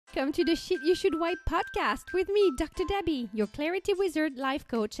Welcome to the Shit You Should Wipe podcast with me, Dr. Debbie, your clarity wizard, life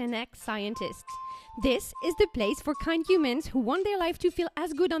coach, and ex-scientist. This is the place for kind humans who want their life to feel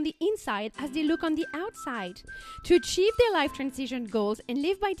as good on the inside as they look on the outside, to achieve their life transition goals and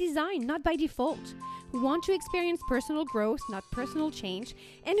live by design, not by default, who want to experience personal growth, not personal change,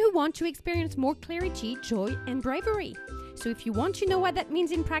 and who want to experience more clarity, joy, and bravery. So if you want to know what that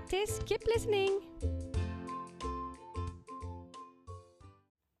means in practice, keep listening.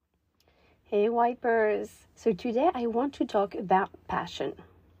 Hey wipers! So today I want to talk about passion.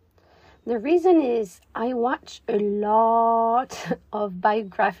 The reason is I watch a lot of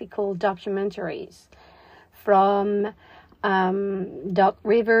biographical documentaries from Doc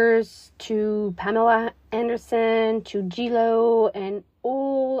Rivers to Pamela Anderson to Gilo and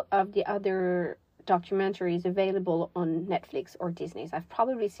all of the other documentaries available on Netflix or Disney's. I've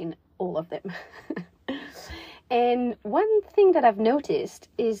probably seen all of them. And one thing that I've noticed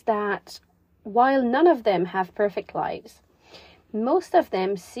is that while none of them have perfect lives, most of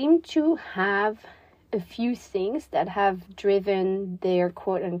them seem to have a few things that have driven their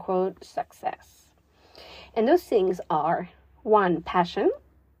quote-unquote success. And those things are, 1, passion,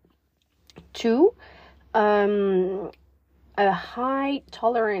 2, a high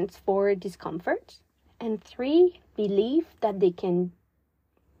tolerance for discomfort, and 3, belief that they can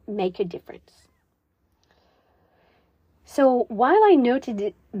make a difference. So while I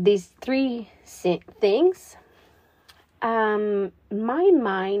noted these 3 things, my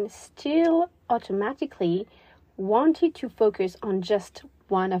mind still automatically wanted to focus on just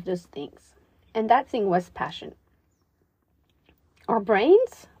one of those things. And that thing was passion. Our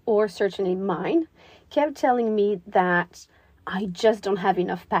brains, or certainly mine, kept telling me that I just don't have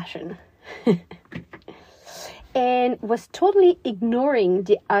enough passion. And was totally ignoring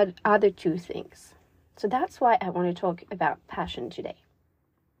the other 2 things. So that's why I want to talk about passion today.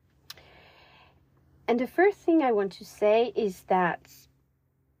 And the first thing I want to say is that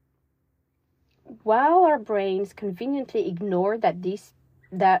while our brains conveniently ignore that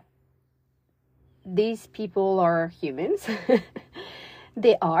these people are humans,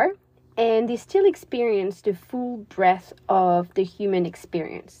 they are, and they still experience the full breadth of the human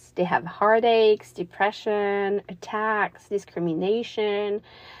experience. They have heartaches, depression, attacks, discrimination.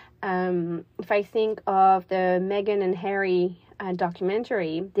 If I think of the Meghan and Harry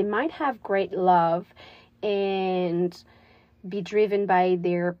documentary, they might have great love and be driven by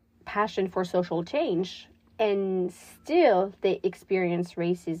their passion for social change, and still they experience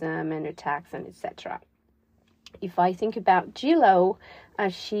racism and attacks and etc. If I think about Gilo,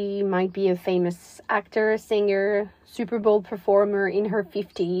 she might be a famous actor, singer, Super Bowl performer in her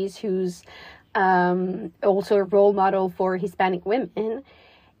 50s who's also a role model for Hispanic women.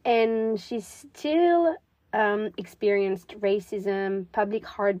 And she still experienced racism, public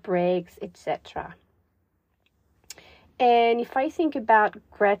heartbreaks, etc. And if I think about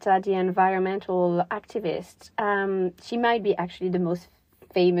Greta, the environmental activist, she might be actually the most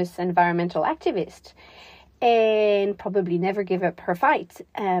famous environmental activist and probably never give up her fight,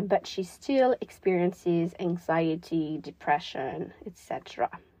 but she still experiences anxiety, depression, etc.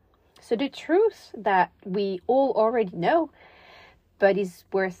 So the truth that we all already know, but is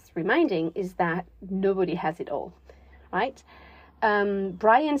worth reminding, is that nobody has it all, right?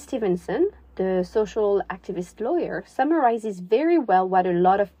 Brian Stevenson, the social activist lawyer, summarizes very well what a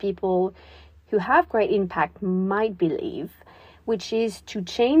lot of people who have great impact might believe, which is to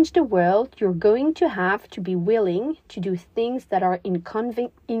change the world, you're going to have to be willing to do things that are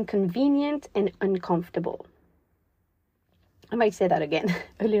inconvenient and uncomfortable. I might say that again,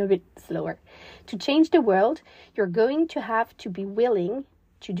 a little bit slower. To change the world, you're going to have to be willing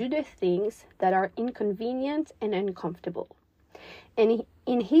to do the things that are inconvenient and uncomfortable. And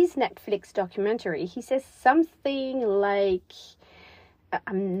in his Netflix documentary, he says something like,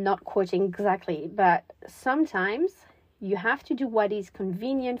 I'm not quoting exactly, but sometimes you have to do what is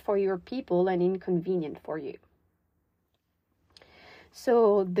convenient for your people and inconvenient for you.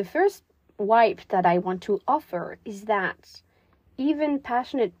 So the first wipe that I want to offer is that even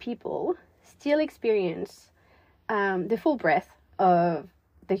passionate people still experience the full breadth of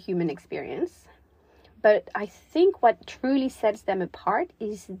the human experience. But I think what truly sets them apart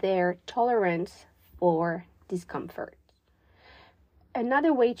is their tolerance for discomfort.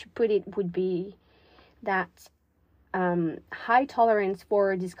 Another way to put it would be that high tolerance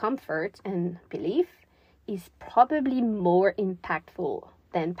for discomfort and belief is probably more impactful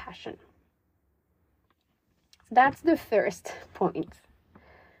than passion. That's the first point.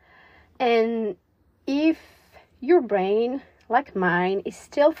 And if your brain, like mine, is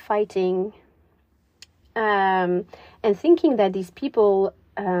still fighting and thinking that these people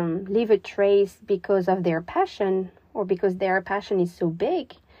leave a trace because of their passion, or because their passion is so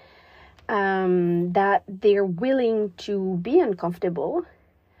big that they're willing to be uncomfortable,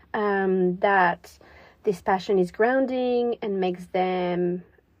 that this passion is grounding and makes them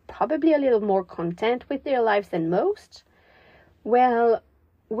probably a little more content with their lives than most. Well,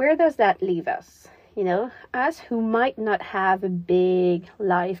 where does that leave us? You know, us who might not have a big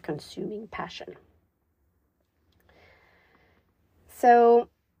life-consuming passion. So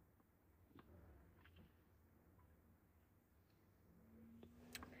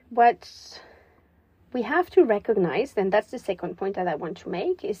what we have to recognize, and that's the second point that I want to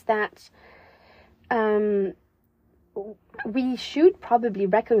make, is that we should probably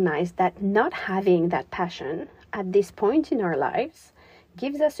recognize that not having that passion at this point in our lives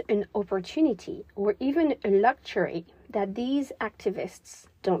gives us an opportunity, or even a luxury, that these activists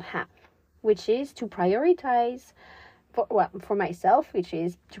don't have, which is to prioritize, for myself, which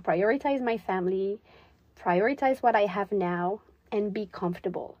is to prioritize my family, prioritize what I have now, and be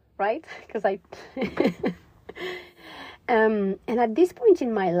comfortable, right? Because and at this point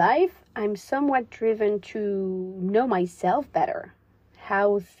in my life, I'm somewhat driven to know myself better.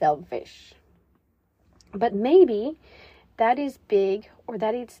 How selfish. But maybe that is big, or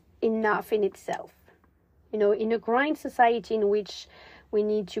that it's enough in itself. You know, in a grind society in which we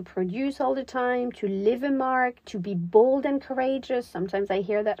need to produce all the time, to leave a mark, to be bold and courageous. Sometimes I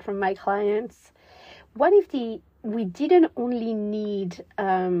hear that from my clients. What if we didn't only need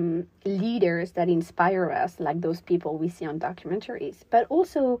leaders that inspire us, like those people we see on documentaries, but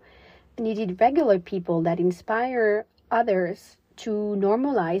also needed regular people that inspire others to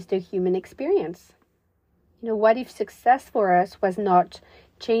normalize the human experience? You know, what if success for us was not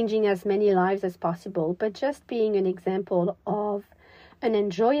changing as many lives as possible, but just being an example of an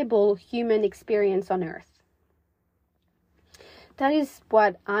enjoyable human experience on Earth? That is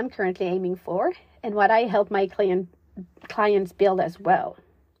what I'm currently aiming for, and what I help my clients build as well.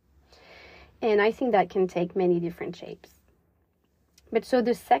 And I think that can take many different shapes. But so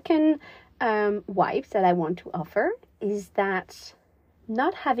the second wipe that I want to offer is that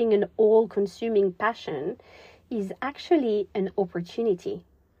not having an all-consuming passion is actually an opportunity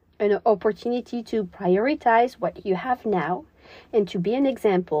to prioritize what you have now, and to be an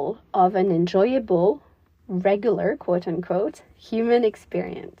example of an enjoyable, regular, quote-unquote, human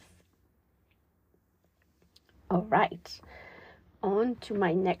experience. All right, on to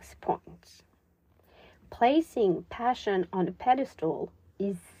my next point. Placing passion on a pedestal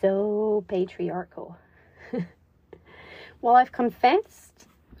is so patriarchal. Well, I've confessed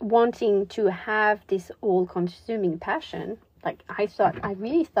wanting to have this all-consuming passion. Like, I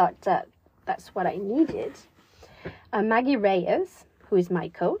really thought that that's what I needed. Maggie Reyes, who is my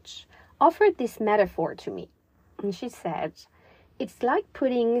coach, offered this metaphor to me. And she said, it's like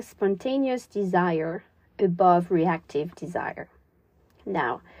putting spontaneous desire above reactive desire.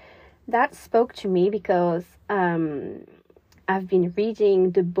 Now, that spoke to me because I've been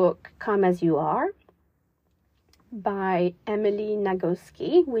reading the book Come As You Are by Emily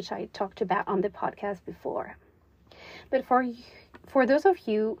Nagoski, which I talked about on the podcast before. But for those of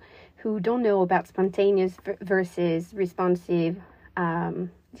you who don't know about spontaneous versus responsive,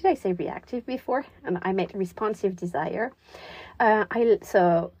 did I say reactive before? I meant responsive desire. It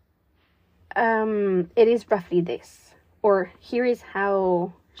is roughly this, or here is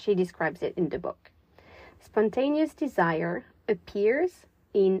how she describes it in the book. Spontaneous desire appears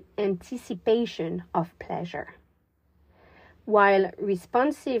in anticipation of pleasure, while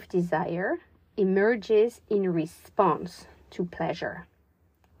responsive desire emerges in response to pleasure,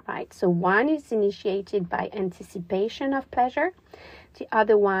 right? So one is initiated by anticipation of pleasure, the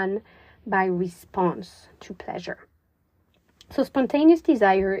other one by response to pleasure. So spontaneous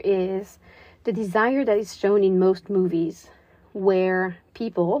desire is the desire that is shown in most movies, where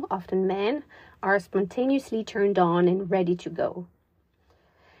people, often men, are spontaneously turned on and ready to go.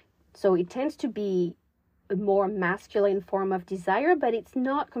 So it tends to be a more masculine form of desire, but it's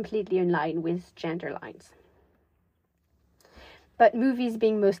not completely in line with gender lines. But movies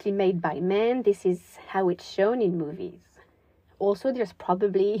being mostly made by men, this is how it's shown in movies. Also, there's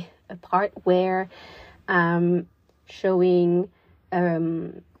probably a part where showing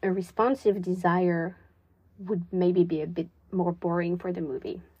a responsive desire would maybe be a bit more boring for the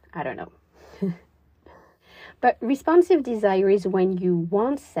movie. I don't know. But responsive desire is when you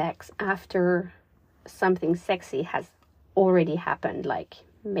want sex after something sexy has already happened, like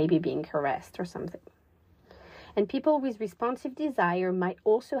maybe being caressed or something. And people with responsive desire might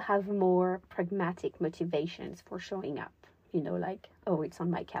also have more pragmatic motivations for showing up, you know, like, oh, it's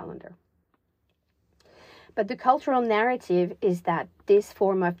on my calendar. But the cultural narrative is that this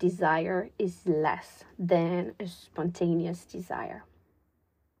form of desire is less than a spontaneous desire.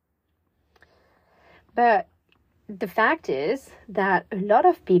 But the fact is that a lot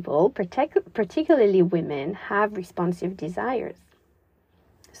of people, particularly women, have responsive desires.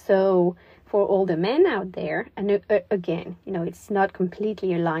 So for all the men out there, and again, it's not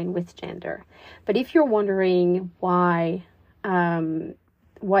completely aligned with gender, but if you're wondering why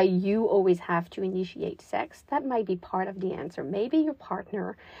you always have to initiate sex, that might be part of the answer. Maybe your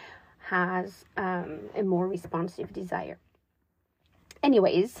partner has a more responsive desire.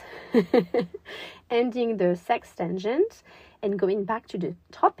 Anyways, ending the sex tangent and going back to the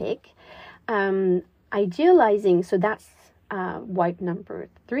topic, idealizing, so that's wipe number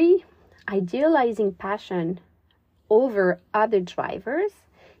 3, idealizing passion over other drivers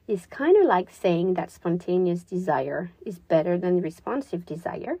is kind of like saying that spontaneous desire is better than responsive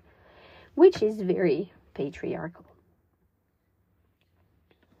desire, which is very patriarchal.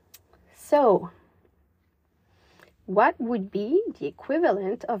 So, what would be the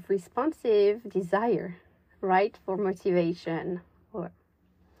equivalent of responsive desire, right, for motivation?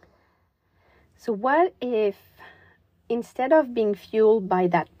 So what if instead of being fueled by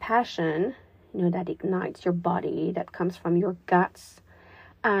that passion, that ignites your body, that comes from your guts,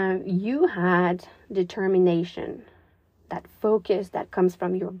 you had determination, that focus that comes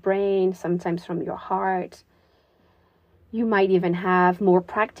from your brain, sometimes from your heart. You might even have more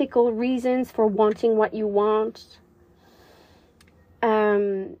practical reasons for wanting what you want.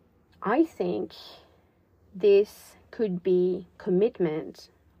 I think this could be commitment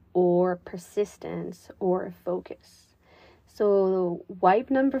or persistence or focus. So wipe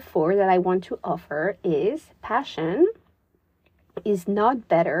number 4 that I want to offer is passion is not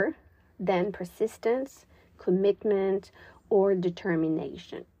better than persistence, commitment, or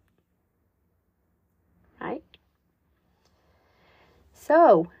determination. Right?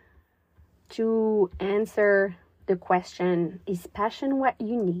 So, to answer the question, is passion what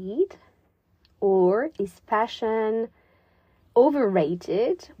you need? Or is passion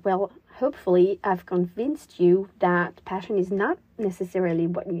overrated? Well, hopefully I've convinced you that passion is not necessarily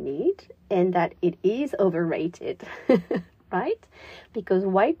what you need and that it is overrated, right? Because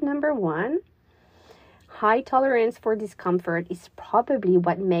wipe number 1, high tolerance for discomfort is probably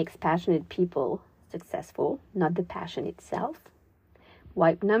what makes passionate people successful, not the passion itself.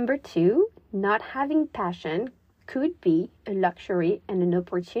 Wipe number 2, not having passion could be a luxury and an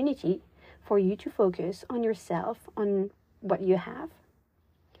opportunity for you to focus on yourself, on what you have.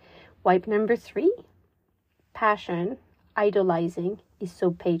 Wipe number 3, passion, idolizing is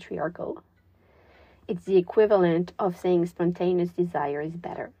so patriarchal. It's the equivalent of saying spontaneous desire is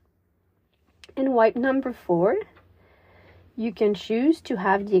better. And wipe number 4, you can choose to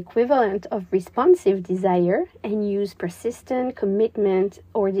have the equivalent of responsive desire and use persistent commitment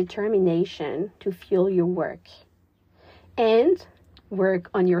or determination to fuel your work. And work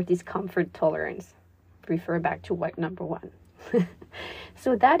on your discomfort tolerance. Refer back to wipe number 1.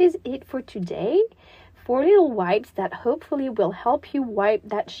 So that is it for today. 4 little wipes that hopefully will help you wipe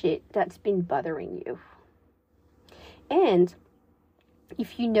that shit that's been bothering you. And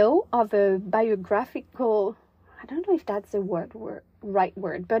if you know of a biographical, I don't know if that's the right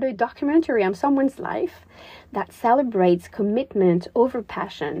word, but a documentary on someone's life that celebrates commitment over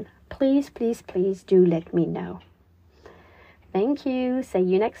passion, please, please, please do let me know. Thank you. See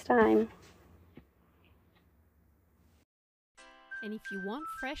you next time. And if you want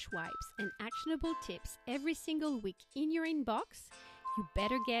fresh wipes and actionable tips every single week in your inbox, you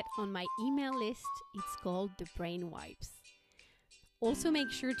better get on my email list. It's called the Brain Wipes. Also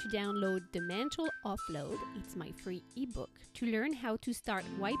make sure to download the Mental Offload. It's my free ebook to learn how to start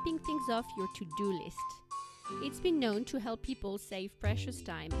wiping things off your to-do list. It's been known to help people save precious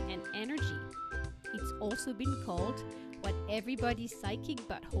time and energy. It's also been called what everybody's psychic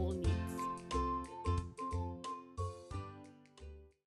butthole needs.